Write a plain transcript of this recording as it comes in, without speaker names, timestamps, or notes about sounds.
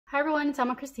Hi everyone, it's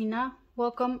Ama Christina.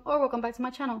 Welcome back to my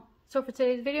channel. So for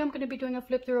today's video, I'm going to be doing a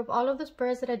flip through of all of the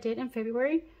spreads that I did in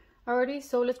February already.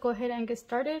 So let's go ahead and get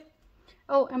started.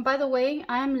 Oh, and by the way,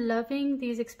 I am loving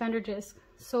these expander discs.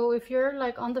 So if you're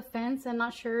like on the fence and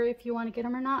not sure if you want to get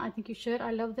them or not, I think you should.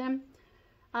 I love them.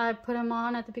 I put them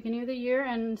on at the beginning of the year,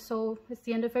 and so it's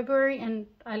the end of February and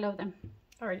I love them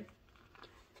already.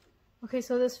 Okay,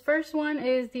 so this first one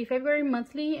is the February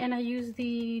monthly, and I use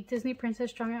the Disney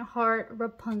Princess Strong at Heart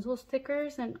Rapunzel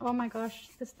stickers, and oh my gosh,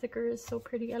 this sticker is so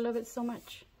pretty. I love it so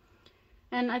much.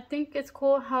 And I think it's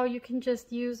cool how you can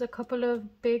just use a couple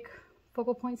of big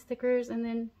focal point stickers and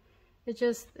then it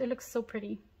looks so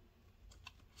pretty.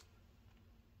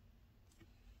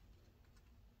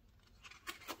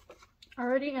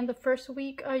 Already in the first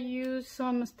week, I used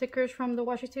some stickers from the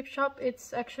washi tape shop.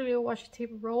 It's actually a washi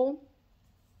tape roll.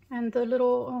 And the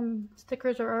little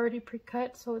stickers are already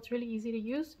pre-cut, so it's really easy to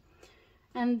use.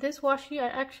 And this washi,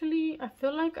 I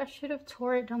feel like I should have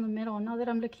tore it down the middle. Now that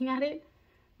I'm looking at it,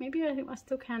 maybe I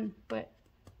still can, but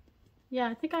yeah,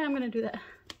 I think I am gonna do that.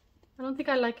 I don't think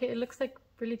I like it. It looks like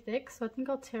really thick, so I think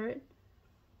I'll tear it.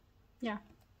 Yeah.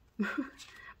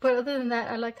 But other than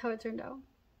that, I liked how it turned out.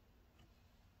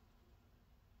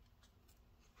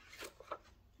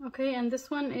 Okay, and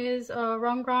this one is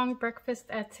Rongrong Breakfast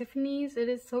at Tiffany's. It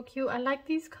is so cute. I like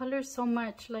these colors so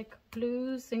much, like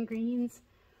blues and greens,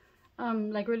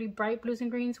 like really bright blues and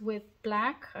greens with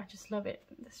black. I just love it.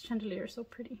 This chandelier is so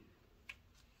pretty.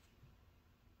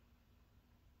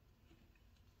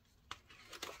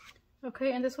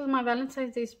 Okay, and this was my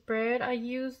Valentine's Day spread. I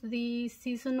used the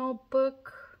seasonal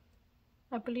book.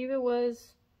 I believe it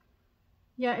was,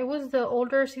 yeah, it was the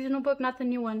older seasonal book, not the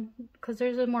new one, because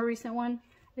there's a more recent one.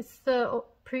 It's the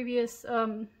previous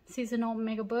seasonal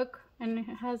mega book, and it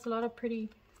has a lot of pretty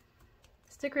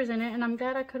stickers in it, and I'm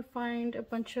glad I could find a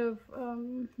bunch of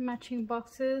matching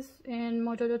boxes in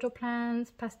Mojo Jojo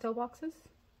Plans pastel boxes.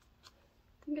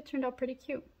 I think it turned out pretty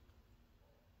cute,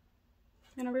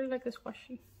 and I really like this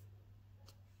washi.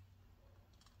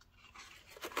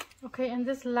 Okay, and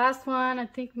this last one I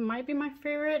think might be my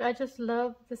favorite. I just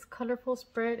love this colorful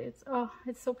spread. It's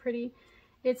so pretty.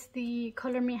 It's the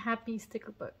Color Me Happy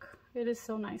sticker book. It is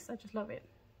so nice. I just love it.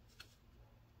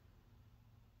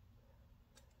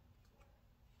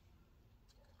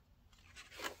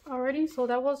 Alrighty, so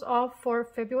that was all for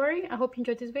February. I hope you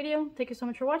enjoyed this video. Thank you so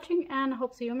much for watching, and I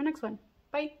hope to see you in my next one.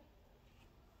 Bye!